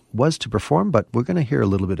Tannenbaum was to perform, but we're going to hear a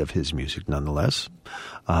little bit of his music nonetheless.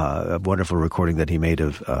 A wonderful recording that he made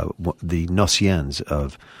of the Nociens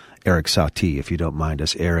of Eric Satie, if you don't mind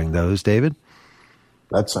us airing those, David.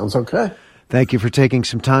 That sounds okay. Thank you for taking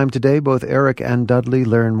some time today, both Eric and Dudley.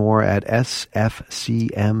 Learn more at sfcmp.org.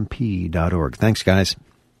 Thanks, guys.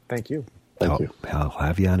 Thank you. Thank you. I'll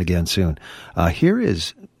have you on again soon. Here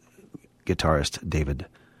is guitarist David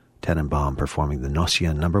Tannenbaum performing the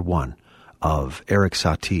Nocien No. 1 of Eric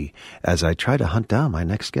Satie as I try to hunt down my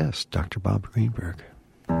next guest, Dr. Bob Greenberg.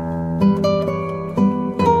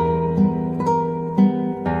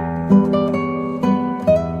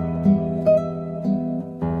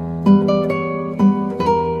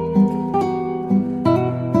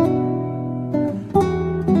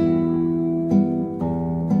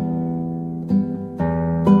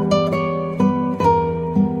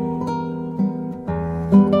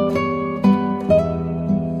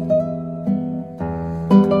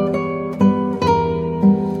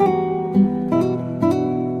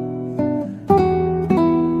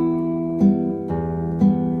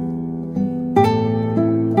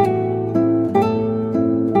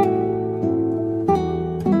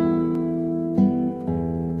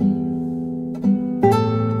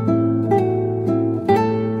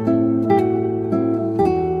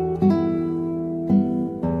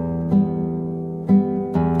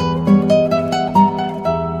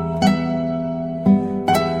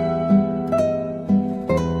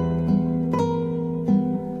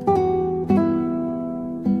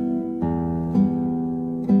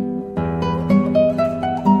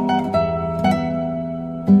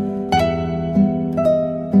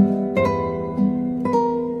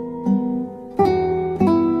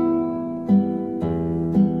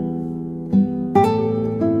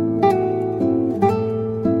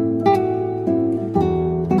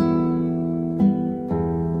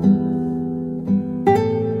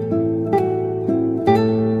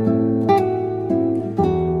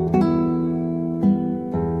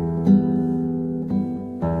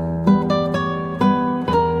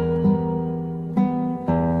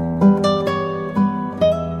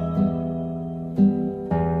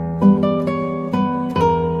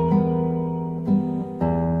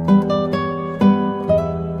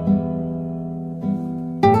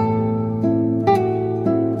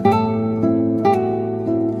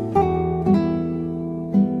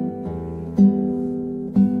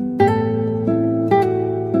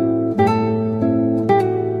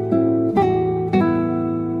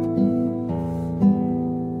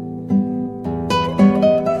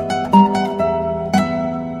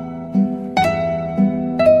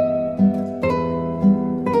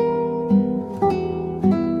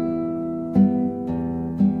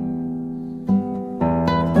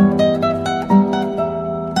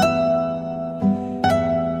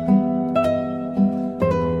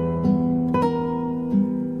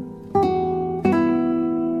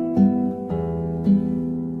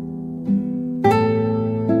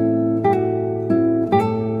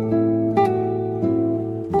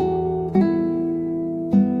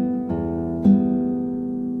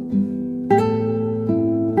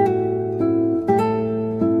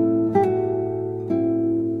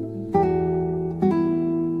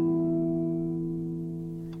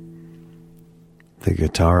 The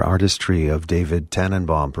guitar artistry of David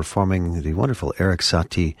Tannenbaum performing the wonderful Eric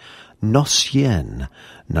Satie Nocien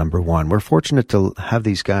No. 1. We're fortunate to have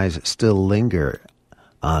these guys still linger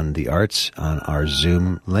on the arts, on our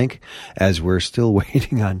Zoom link, as we're still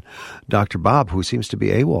waiting on Dr. Bob, who seems to be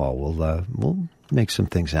AWOL. We'll make some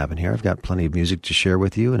things happen here. I've got plenty of music to share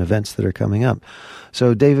with you and events that are coming up.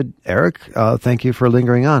 So, David, Eric, thank you for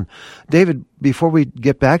lingering on. David, before we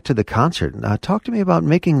get back to the concert, talk to me about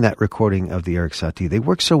making that recording of the Eric Satie. They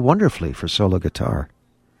work so wonderfully for solo guitar.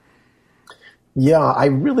 Yeah, I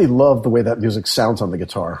really love the way that music sounds on the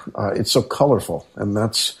guitar. It's so colorful, and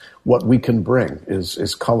that's what we can bring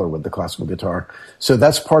is color with the classical guitar. So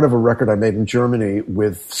that's part of a record I made in Germany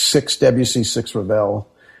with 6 Debussy, 6 Ravel,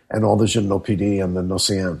 and all the Gymno PD and the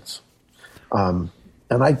Nociens. And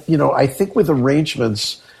I think with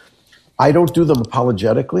arrangements, I don't do them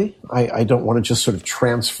apologetically. I don't want to just sort of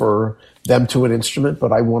transfer them to an instrument,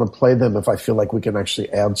 but I want to play them if I feel like we can actually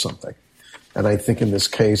add something. And I think in this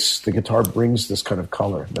case, the guitar brings this kind of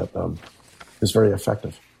color that is very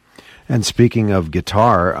effective. And speaking of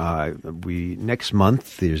guitar, next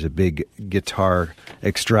month there's a big guitar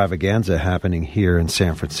extravaganza happening here in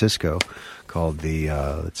San Francisco called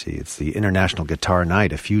it's the International Guitar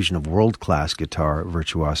Night, a fusion of world-class guitar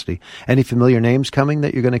virtuosity. Any familiar names coming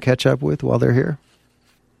that you're going to catch up with while they're here?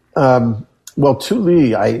 Well,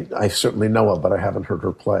 Tuli, I certainly know of, but I haven't heard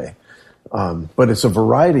her play. But it's a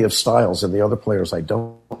variety of styles, and the other players I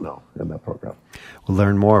don't know in that program. We'll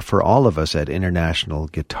learn more for all of us at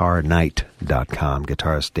internationalguitarnight.com.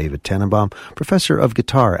 Guitarist David Tenenbaum, professor of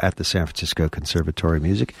guitar at the San Francisco Conservatory of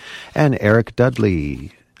Music, and Eric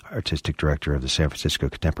Dudley, artistic director of the San Francisco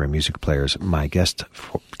Contemporary Music Players, my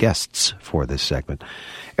guests for this segment.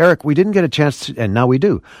 Eric, we didn't get a chance to, and now we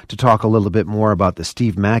do, to talk a little bit more about the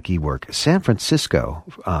Steve Mackey work, San Francisco,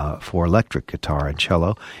 for electric guitar and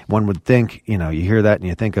cello. One would think, you hear that and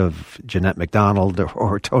you think of Jeanette MacDonald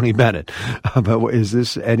or Tony Bennett. But is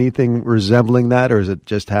this anything resembling that, or is it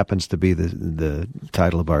just happens to be the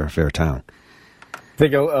title of our fair town? I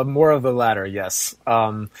think more of the latter, yes.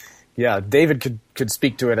 Yeah, David could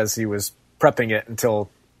speak to it as he was prepping it until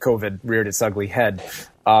COVID reared its ugly head.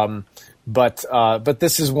 But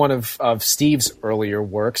this is one of Steve's earlier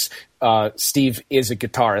works. Steve is a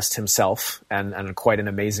guitarist himself, and quite an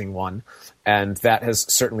amazing one, and that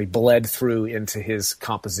has certainly bled through into his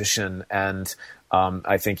composition. And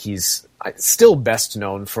I think he's still best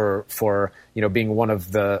known for being one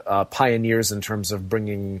of the pioneers in terms of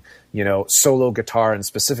bringing solo guitar and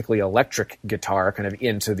specifically electric guitar kind of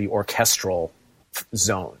into the orchestral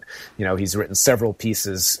zone. He's written several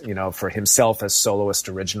pieces, for himself as soloist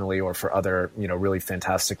originally, or for other, really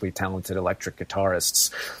fantastically talented electric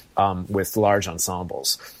guitarists with large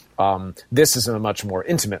ensembles. This is a much more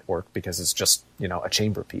intimate work because it's just, a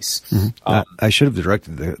chamber piece. Mm-hmm. I should have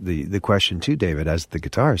directed the question to David as the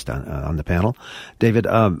guitarist on the panel. David,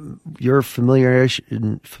 your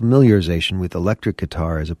familiarization with electric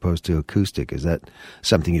guitar as opposed to acoustic, is that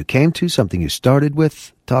something you came to, something you started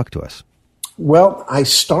with? Talk to us. Well,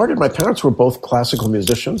 my parents were both classical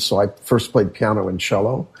musicians, so I first played piano and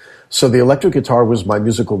cello. So the electric guitar was my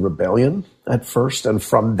musical rebellion at first, and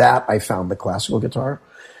from that I found the classical guitar.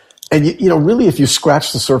 And, really, if you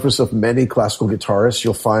scratch the surface of many classical guitarists,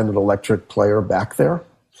 you'll find an electric player back there.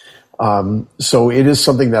 So it is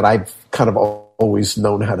something that I've kind of always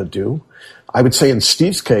known how to do. I would say in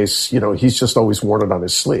Steve's case, he's just always worn it on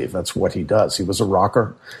his sleeve. That's what he does. He was a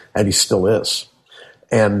rocker, and he still is.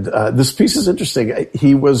 And this piece is interesting.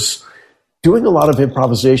 He was doing a lot of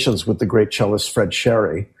improvisations with the great cellist Fred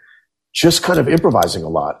Sherry, just kind of improvising a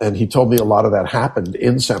lot. And he told me a lot of that happened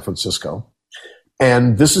in San Francisco.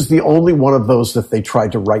 And this is the only one of those that they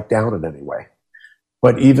tried to write down in any way.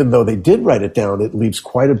 But even though they did write it down, it leaves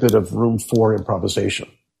quite a bit of room for improvisation.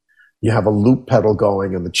 You have a loop pedal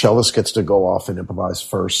going, and the cellist gets to go off and improvise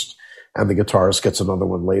first, and the guitarist gets another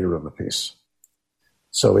one later in the piece.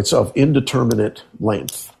 So it's of indeterminate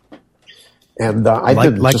length. And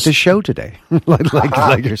like the show today,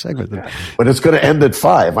 like your segment. But it's going to end at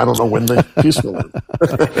 5. I don't know when the piece will end.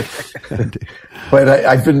 But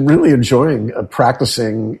I've been really enjoying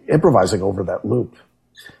practicing improvising over that loop.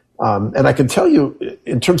 And I can tell you,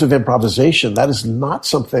 in terms of improvisation, that is not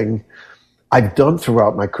something I've done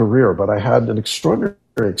throughout my career, but I had an extraordinary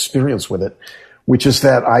experience with it, which is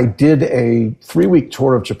that I did a 3-week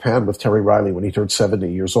tour of Japan with Terry Riley when he turned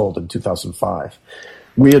 70 years old in 2005.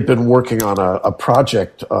 We had been working on a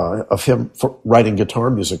project of him for writing guitar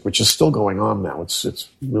music, which is still going on now. It's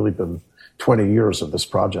really been 20 years of this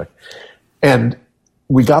project. And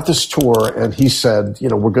we got this tour, and he said,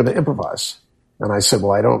 we're going to improvise. And I said,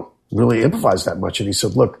 well, I don't really improvise that much. And he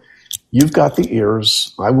said, look, you've got the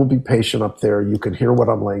ears. I will be patient up there. You can hear what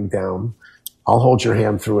I'm laying down. I'll hold your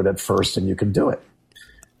hand through it at first, and you can do it.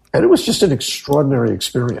 And it was just an extraordinary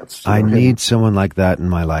experience. I need someone like that in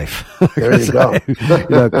my life. There you go.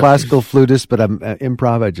 Classical flutist, but I'm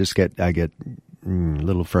improv. I get a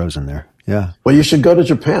little frozen there. Yeah. Well, you should go to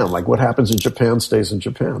Japan. Like what happens in Japan stays in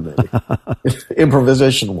Japan, maybe.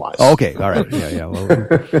 Improvisation wise. Okay. All right. Yeah. Well,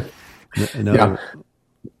 yeah.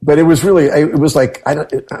 But it was really, it was like, I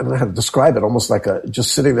don't know how to describe it, almost like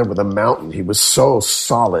just sitting there with a mountain. He was so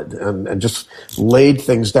solid and just laid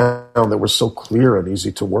things down that were so clear and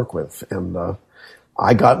easy to work with. And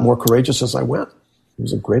I got more courageous as I went. It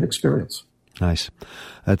was a great experience. Nice.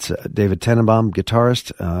 That's David Tenenbaum,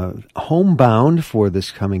 guitarist, homebound for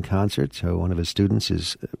this coming concert. So one of his students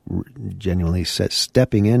is genuinely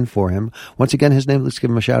stepping in for him. Once again, his name, let's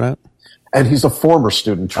give him a shout out. And he's a former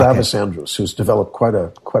student, Travis Andrews, who's developed quite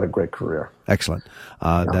a great career. Excellent.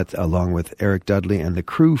 That's along with Eric Dudley and the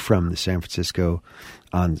crew from the San Francisco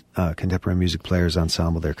Contemporary Music Players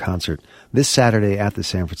Ensemble, their concert this Saturday at the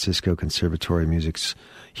San Francisco Conservatory of Music's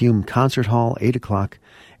Hume Concert Hall, 8 o'clock,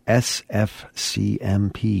 sfcmp.org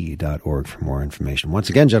for more information. Once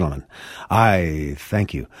again, gentlemen, I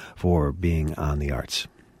thank you for being on the Arts.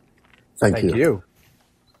 Thank you.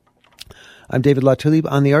 I'm David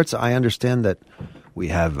Latulippe on the Arts. I understand that We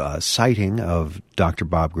have a sighting of Dr.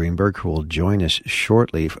 Bob Greenberg, who will join us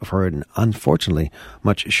shortly for an unfortunately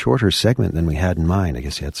much shorter segment than we had in mind. I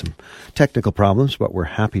guess he had some technical problems, but we're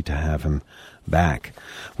happy to have him back.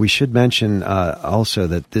 We should mention also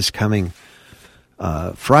that this coming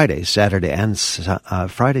Friday, Saturday, and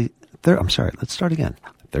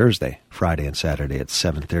Thursday, Friday, and Saturday at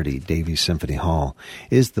 7:30, Davies Symphony Hall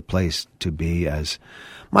is the place to be as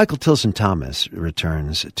Michael Tilson Thomas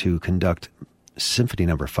returns to conduct Symphony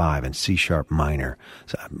No. 5 in C-sharp minor.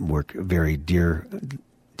 So work very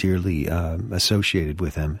dearly associated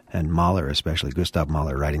with him, and Mahler especially, Gustav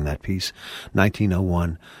Mahler writing that piece,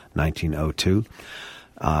 1901, 1902.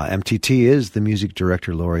 MTT is the music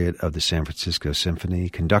director laureate of the San Francisco Symphony,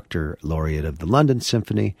 conductor laureate of the London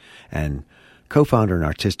Symphony, and co-founder and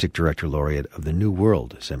artistic director laureate of the New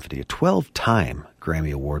World Symphony, a 12-time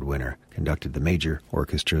Grammy Award winner, conducted the major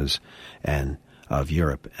orchestras and of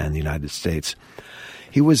Europe and the United States.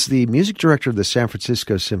 He was the music director of the San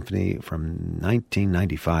Francisco Symphony from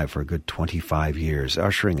 1995 for a good 25 years,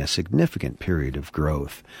 ushering a significant period of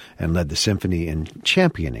growth, and led the symphony in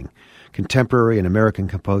championing contemporary and American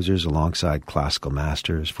composers alongside classical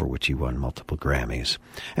masters, for which he won multiple Grammys.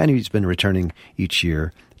 And he's been returning each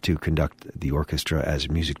year to conduct the orchestra as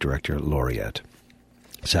music director laureate.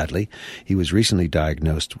 Sadly, he was recently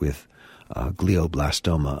diagnosed with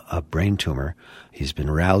glioblastoma, a brain tumor. He's been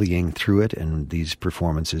rallying through it, and these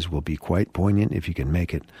performances will be quite poignant. If you can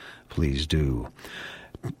make it, please do.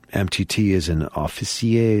 MTT is an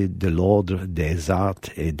officier de l'Ordre des Arts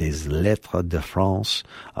et des Lettres de France,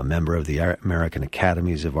 a member of the American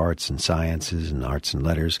Academies of Arts and Sciences and Arts and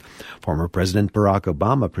Letters. Former President Barack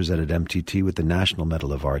Obama presented MTT with the National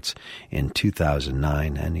Medal of Arts in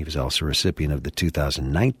 2009, and he was also a recipient of the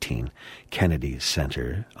 2019 Kennedy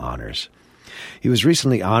Center honors. He was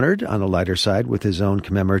recently honored on the lighter side with his own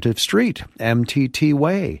commemorative street, MTT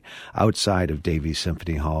Way, outside of Davies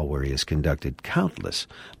Symphony Hall, where he has conducted countless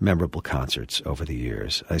memorable concerts over the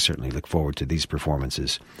years. I certainly look forward to these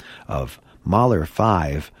performances of Mahler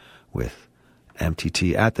 5 with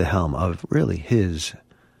MTT at the helm of really his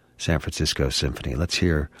San Francisco Symphony. Let's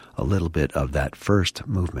hear a little bit of that first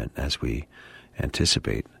movement as we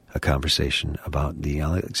anticipate a conversation about the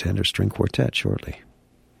Alexander String Quartet shortly.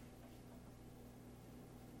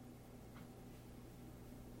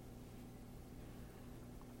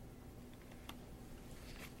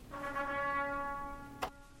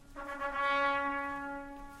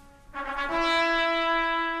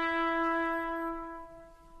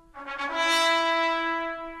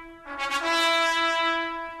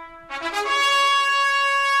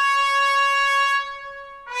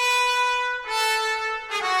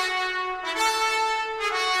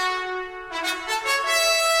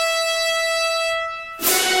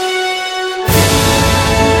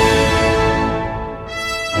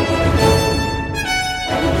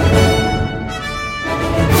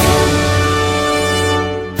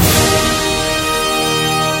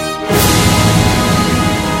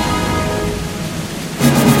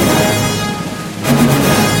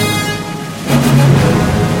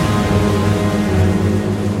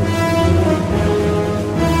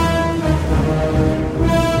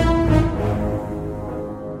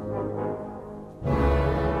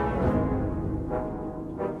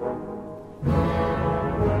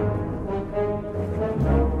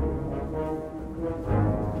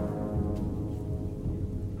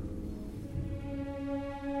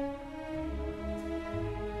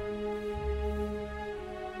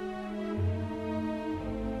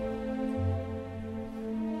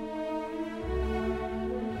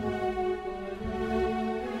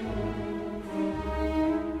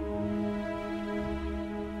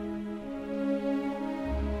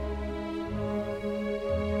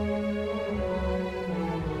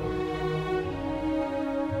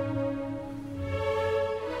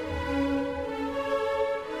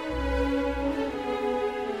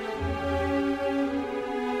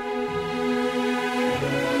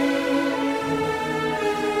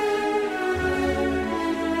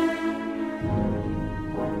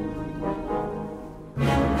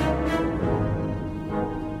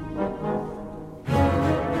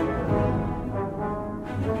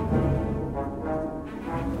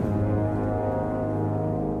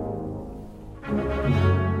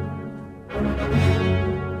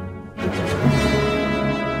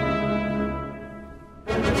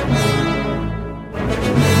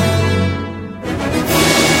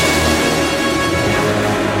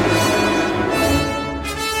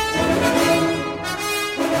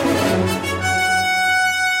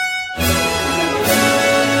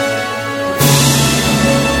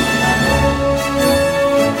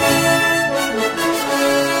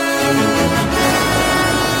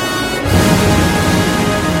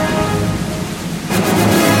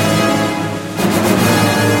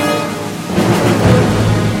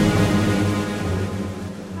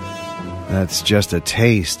 That's just a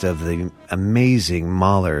taste of the amazing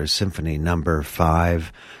Mahler Symphony No.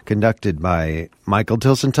 5, conducted by Michael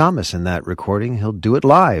Tilson Thomas. In that recording, he'll do it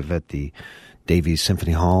live at the Davies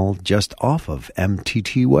Symphony Hall just off of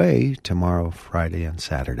MTT Way tomorrow, Friday, and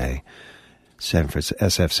Saturday.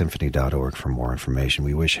 sfsymphony.org for more information.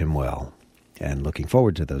 We wish him well and looking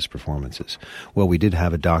forward to those performances. Well, we did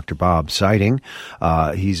have a Dr. Bob sighting.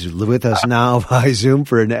 He's with us now by Zoom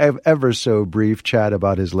for an ever so brief chat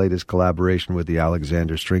about his latest collaboration with the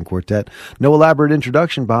Alexander String Quartet. No elaborate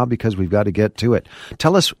introduction, Bob, because we've got to get to it.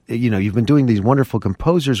 Tell us, you've been doing these wonderful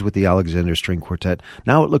composers with the Alexander String Quartet.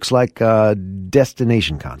 Now it looks like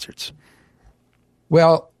destination concerts.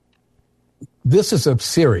 Well, this is a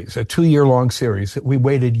series, a 2-year-long series that we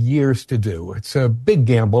waited years to do. It's a big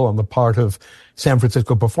gamble on the part of San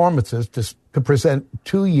Francisco Performances to present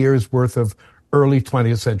 2 years' worth of early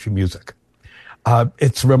 20th century music.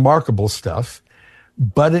 It's remarkable stuff,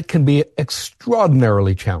 but it can be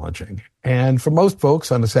extraordinarily challenging. And for most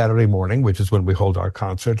folks on a Saturday morning, which is when we hold our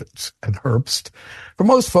concerts at Herbst, for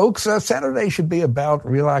most folks, Saturday should be about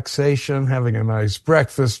relaxation, having a nice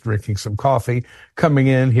breakfast, drinking some coffee, coming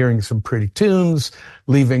in, hearing some pretty tunes,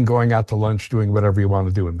 leaving, going out to lunch, doing whatever you want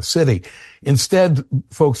to do in the city. Instead,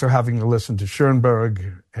 folks are having to listen to Schoenberg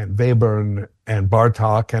and Webern and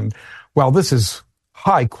Bartók. And while this is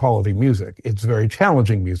high-quality music, it's very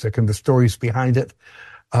challenging music, and the stories behind it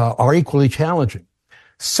are equally challenging.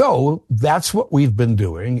 So that's what we've been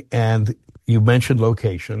doing, and you mentioned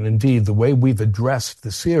location. Indeed, the way we've addressed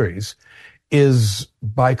the series is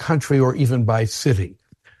by country or even by city.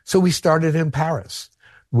 So we started in Paris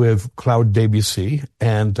with Claude Debussy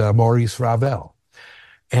and Maurice Ravel,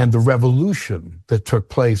 and the revolution that took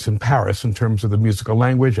place in Paris in terms of the musical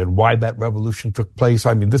language and why that revolution took place.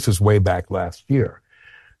 I mean, this is way back last year.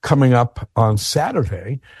 Coming up on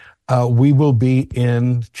Saturday, we will be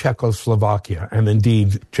in Czechoslovakia, and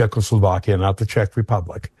indeed Czechoslovakia, not the Czech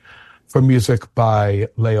Republic, for music by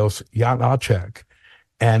Leos Janáček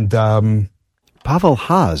and Pavel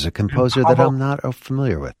Haas, a composer that I'm not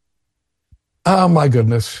familiar with. Oh, my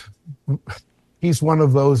goodness. He's one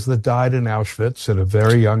of those that died in Auschwitz at a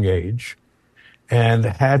very young age, and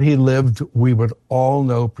had he lived, we would all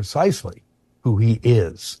know precisely who he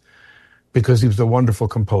is, because he was a wonderful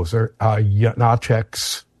composer.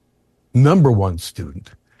 Janáček's number one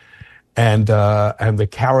student, and the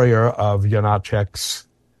carrier of Janáček's.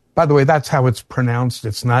 By the way, that's how it's pronounced.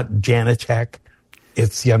 It's not Janáček,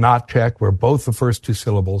 it's Janáček, where both the first two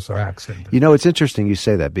syllables are accented. It's interesting you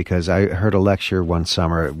say that, because I heard a lecture one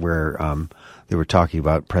summer where they were talking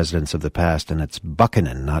about presidents of the past, and it's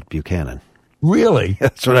Buchanan, not Buchanan. Really?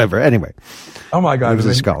 That's whatever. Anyway. Oh, my God. He was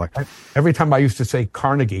a scholar. Every time I used to say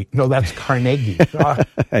Carnegie. No, that's Carnegie.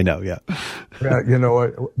 I know, yeah.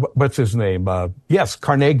 What's his name? Yes,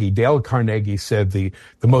 Carnegie. Dale Carnegie said the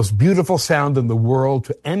most beautiful sound in the world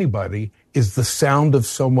to anybody is the sound of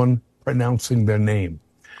someone pronouncing their name.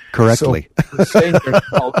 Correctly.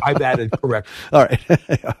 So, I've added correct. All right.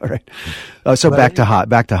 All right. So back to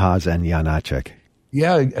Haas and Janáček.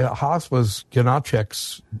 Yeah, Haas was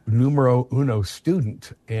Janáček's numero uno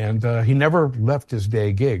student, and he never left his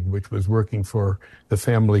day gig, which was working for the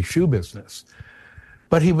family shoe business.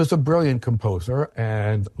 But he was a brilliant composer,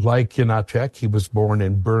 and like Janáček, he was born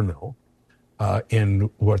in Brno, in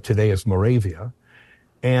what today is Moravia,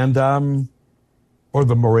 and or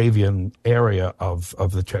the Moravian area of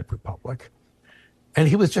the Czech Republic. And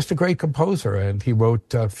he was just a great composer, and he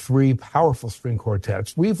wrote 3 powerful string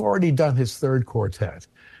quartets. We've already done his 3rd quartet,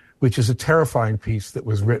 which is a terrifying piece that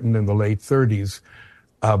was written in the late 30s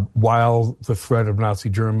while the threat of Nazi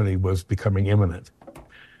Germany was becoming imminent.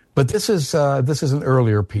 But this is an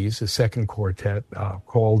earlier piece, a 2nd quartet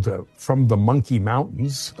called From the Monkey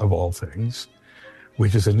Mountains, of all things,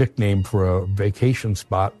 which is a nickname for a vacation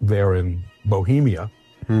spot there in Bohemia.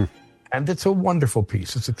 And it's a wonderful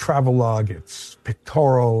piece. It's a travelogue. It's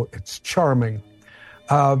pictorial. It's charming.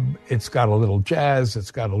 It's got a little jazz.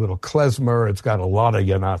 It's got a little klezmer. It's got a lot of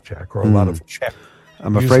Janáček, or a lot of Czech.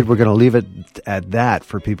 I'm afraid we're going to leave it at that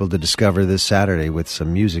for people to discover this Saturday, with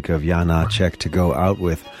some music of Janáček to go out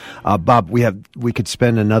with. Bob, we could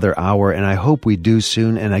spend another hour, and I hope we do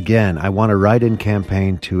soon. And again, I want a write-in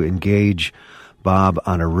campaign to engage Bob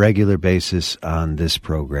on a regular basis on this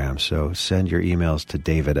program. So send your emails to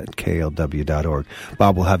david@klw.org.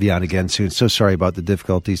 Bob, we'll have you on again soon. So sorry about the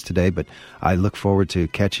difficulties today, but I look forward to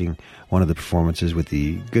catching one of the performances with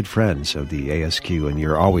the good friends of the ASQ, and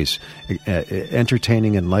you're always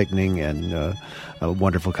entertaining, enlightening, and a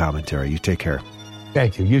wonderful commentary. You take care.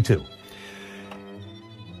 Thank you. You too.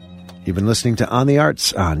 You've been listening to On the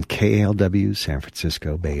Arts on KLW, San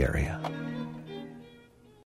Francisco Bay Area.